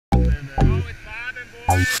bro. Oh, it's bobbing,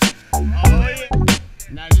 boys. Oh, yeah.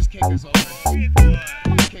 Now just kick us over.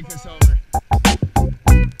 Kick us over.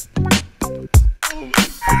 Oh,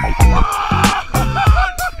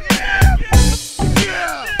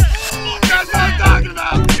 yeah! That's what I'm talking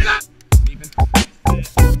about!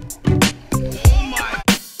 Oh my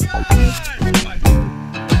God!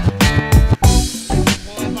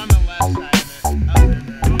 Pull up on the left side of it. Up there,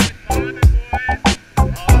 bro.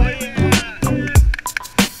 Oh, yeah!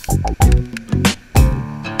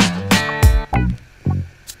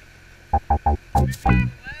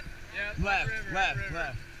 Left.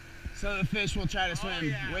 So the fish will try to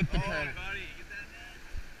swim with the current.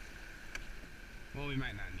 Well, we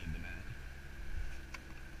might not need the net.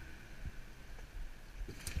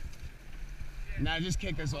 Now just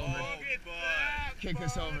kick us over. Kick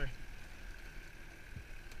us over.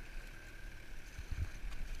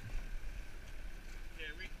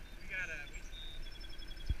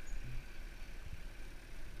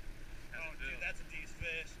 That's a decent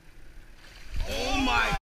fish. Oh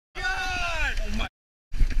my God! Oh my!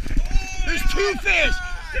 There's two fish!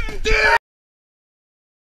 Dude!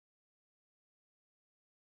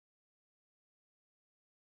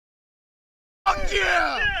 Fuck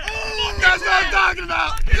yeah! That's what I'm talking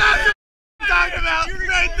about! That's what I'm talking about!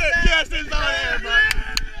 Right there! Yes, it's on air, bro!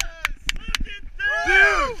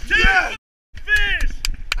 Dude! Yeah! Fish!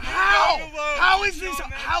 How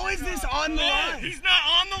is this on the line? He's not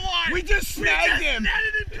on the line! We just snagged him!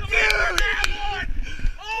 Dude!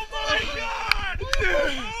 Oh my God!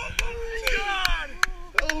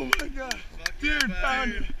 Oh my God! Dude,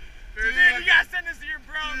 found it! Dude, you gotta send this to your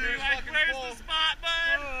bro and be like, where's the spot,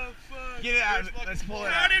 bud? Get it out. Let's pull it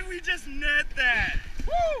out. How did we just net that?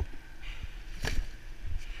 Woo!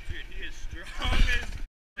 Dude, he is strong as...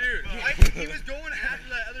 Dude, he was going after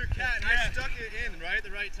that other cat and I stuck it in right at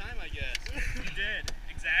the right time, I guess. You did.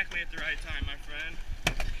 Exactly at the right time, my friend.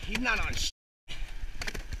 He's not on sh**. Oh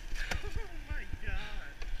my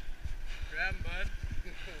God. Grab him, bud.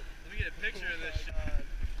 Let me get a picture of this shit.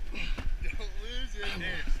 Don't lose it. Dude,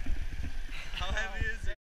 how heavy is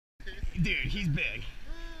it? Dude, he's big.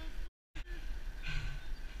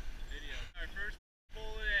 Video. Our first pull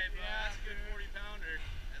of the day, bro. That's a good 40-pounder,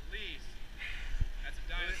 at least. That's a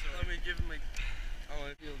dinosaur. Let me give him a... I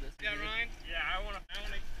want to feel this. Yeah, Ryan? Yeah, I want to...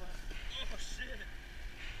 Oh, shit.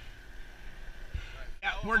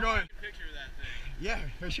 Yeah, we're going. Take a picture of that thing. Yeah,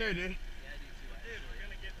 for sure, dude. Yeah, I do too. Dude, we're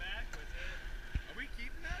gonna get back with it. Are we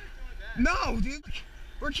keeping that or going back? No, dude.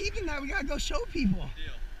 We're keeping that. We gotta go show people.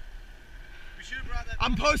 Deal. We should have brought that.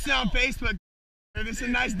 I'm posting on Facebook. This is a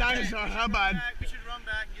nice dinosaur. How about? We should run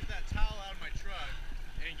back and get that towel out of my truck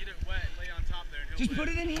and get it wet and lay it on top there. And Just put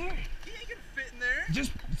it in here. He ain't gonna fit in there.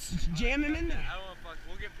 Just jam him in there. I don't want to fuck.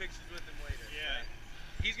 We'll get pictures with him later. Yeah.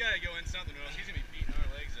 He's gotta go in something or else he's gonna be beating our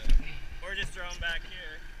legs up. Or just throw him back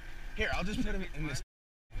here. Here, I'll just put him in this.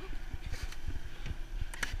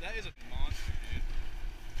 That is a monster, dude.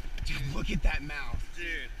 Dude, look at that mouth.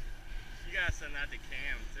 Dude, you gotta send that to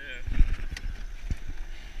Cam, too.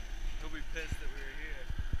 He'll be pissed that we were here.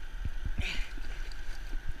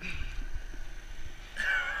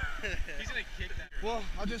 He's gonna kick that. Well,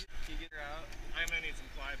 I'll just. Can you get her out? I'm gonna need some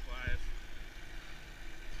flies.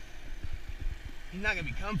 He's not gonna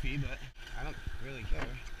be comfy, but I don't really care.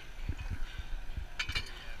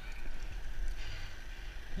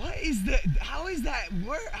 What is that? How is that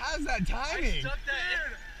work? How's that timing? I stuck that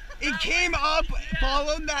in. It came up,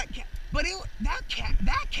 followed that cat, but that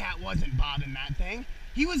cat wasn't bobbing that thing.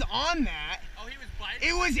 He was on that. Oh, he was biting.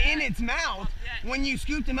 It was in its mouth. When you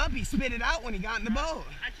scooped him up, he spit it out when he got in the boat.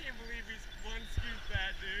 I can't believe he's one scoop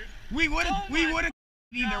that, dude. We would have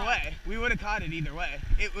either way. We would have caught it either way.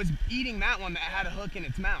 It was eating that one that had a hook in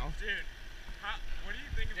its mouth. Dude, what do you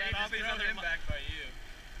think about all these other back by you?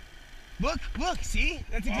 Look, see?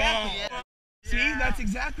 That's exactly it. See, that's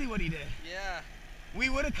exactly what he did. Yeah. We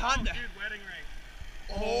would have caught that. Dude, wedding ring.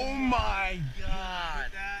 Oh my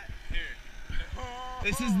God. Here.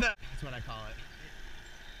 This is the, that's what I call it.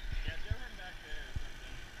 Yeah, throw him back there or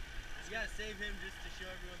something. You gotta save him just to show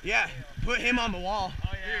everyone. Yeah, put him on the wall.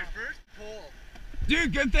 Oh yeah. Dude, first pull.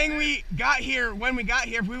 Dude, good thing we got here when we got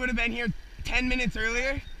here. If we would have been here 10 minutes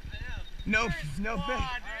earlier, no fish.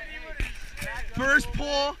 First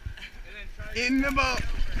pull in the boat.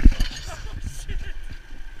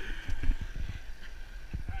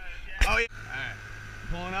 Oh yeah. Alright.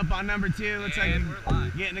 Pulling up on number 2. Looks like we're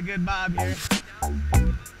getting a good bob here.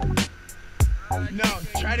 No,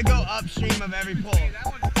 try to go upstream of every pull.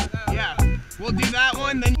 Yeah. We'll do that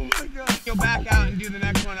one, then go back out and do the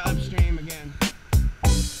next one upstream again.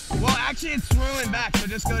 Well, actually it's swirling back, so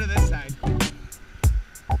just go to this side.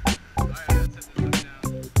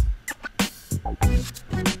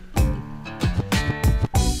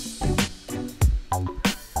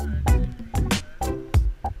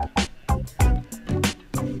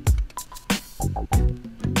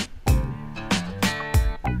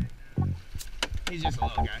 He's just a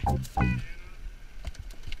little guy.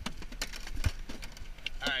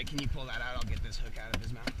 Alright, can you pull that out? I'll get this hook out of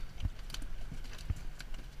his mouth.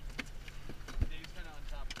 He's kind of on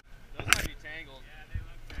top. Those might be tangled. Yeah, they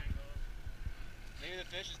look tangled. Maybe the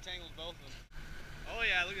fish has tangled both of them. Oh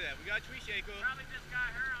yeah, look at that. We got a tree shaker. Probably just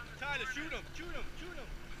got her on the Tyler, corner. shoot him, shoot him, shoot him.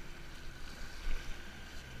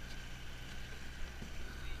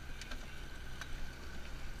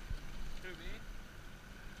 Who, me?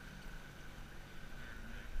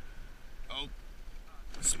 Oh.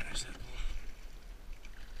 Smash that pole.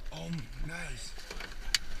 Oh, nice.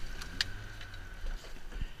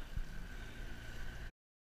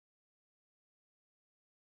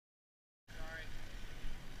 Sorry.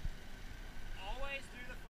 Always through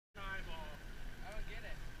the eyeball. I don't get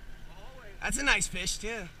it. Always. That's a nice fish, too.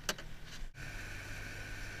 There's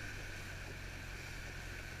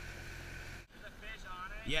a fish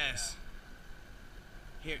on it? Yes.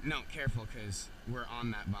 Here, no, careful, because we're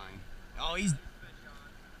on that vine. Oh, he's...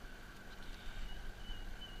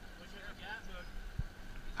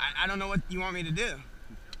 I don't know what you want me to do. I don't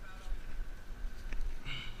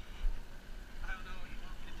know what you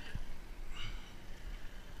want me to do.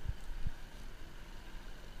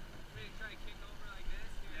 We try to kick over like this?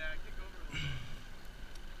 Yeah, kick over a little bit.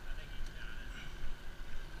 I think he's got it.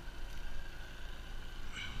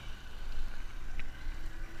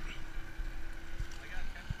 I got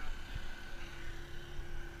a catch up.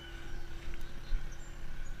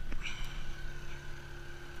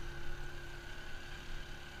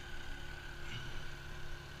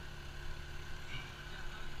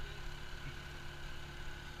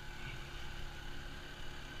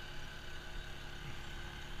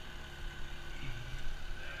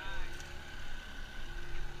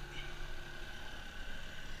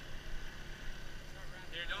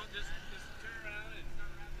 Here, don't just turn around and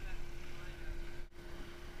start wrapping that line up.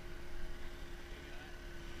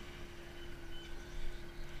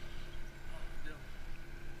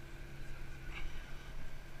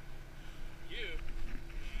 You.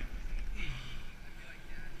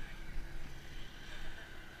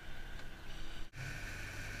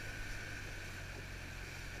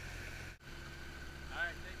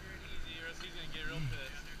 Alright, take her easy or else he's gonna get real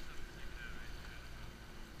pissed.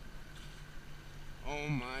 Oh,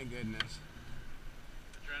 my goodness.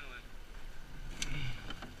 Adrenaline.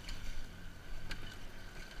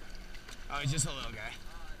 Oh, he's just a little guy.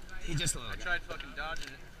 He's just a little I guy. tried fucking dodging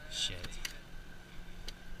it. Shit.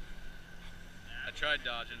 I tried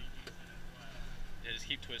dodging. Yeah, just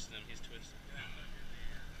keep twisting him. He's twisting.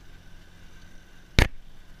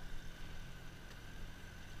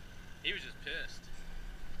 He was just pissed.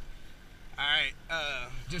 Alright,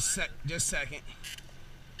 just second.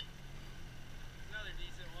 Another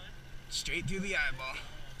decent one. Straight through the eyeball.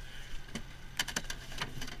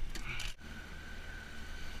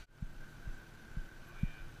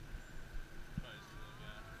 Probably just a little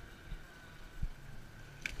guy.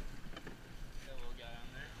 Got a little guy on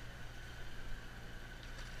there.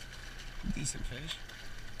 Decent fish.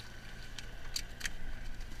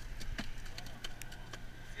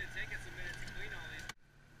 It's gonna take us a minute to clean all these.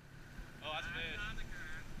 Oh, that's a fish. On the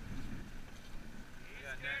ground. He's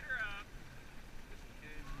scared her up.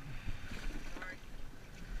 Sorry.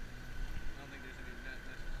 I don't think there's any net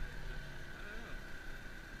necessary. I don't know.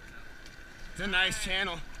 It's a nice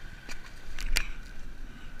channel.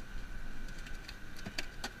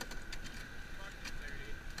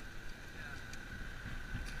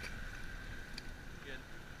 Good.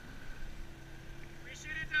 We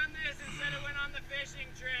should have done this instead of went on the fishing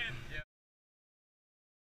trip. Yeah.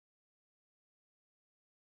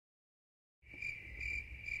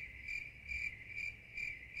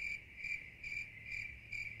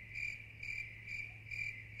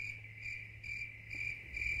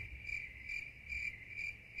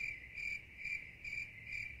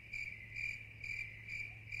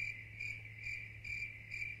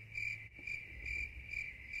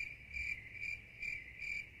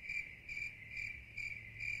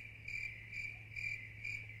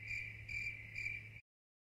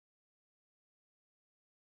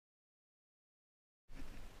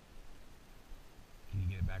 Can you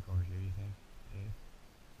get it back over here, you think, Dave?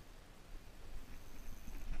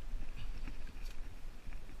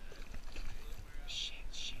 Shit.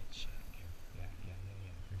 Careful. Yeah,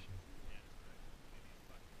 for sure.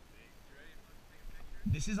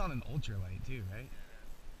 This is on an ultralight too, right?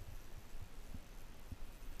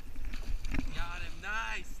 Got him.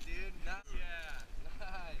 Nice, dude. Nice. Yeah.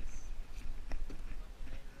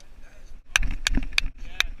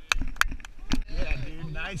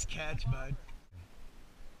 Nice catch, bud.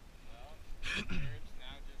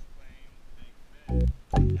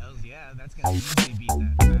 Hells yeah, that's gonna easily beat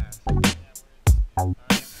that fast. Oh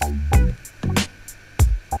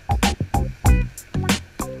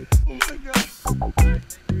my god.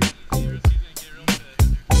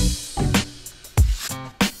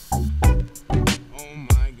 Oh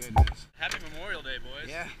my goodness. Happy Memorial Day, boys.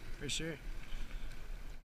 Yeah, for sure.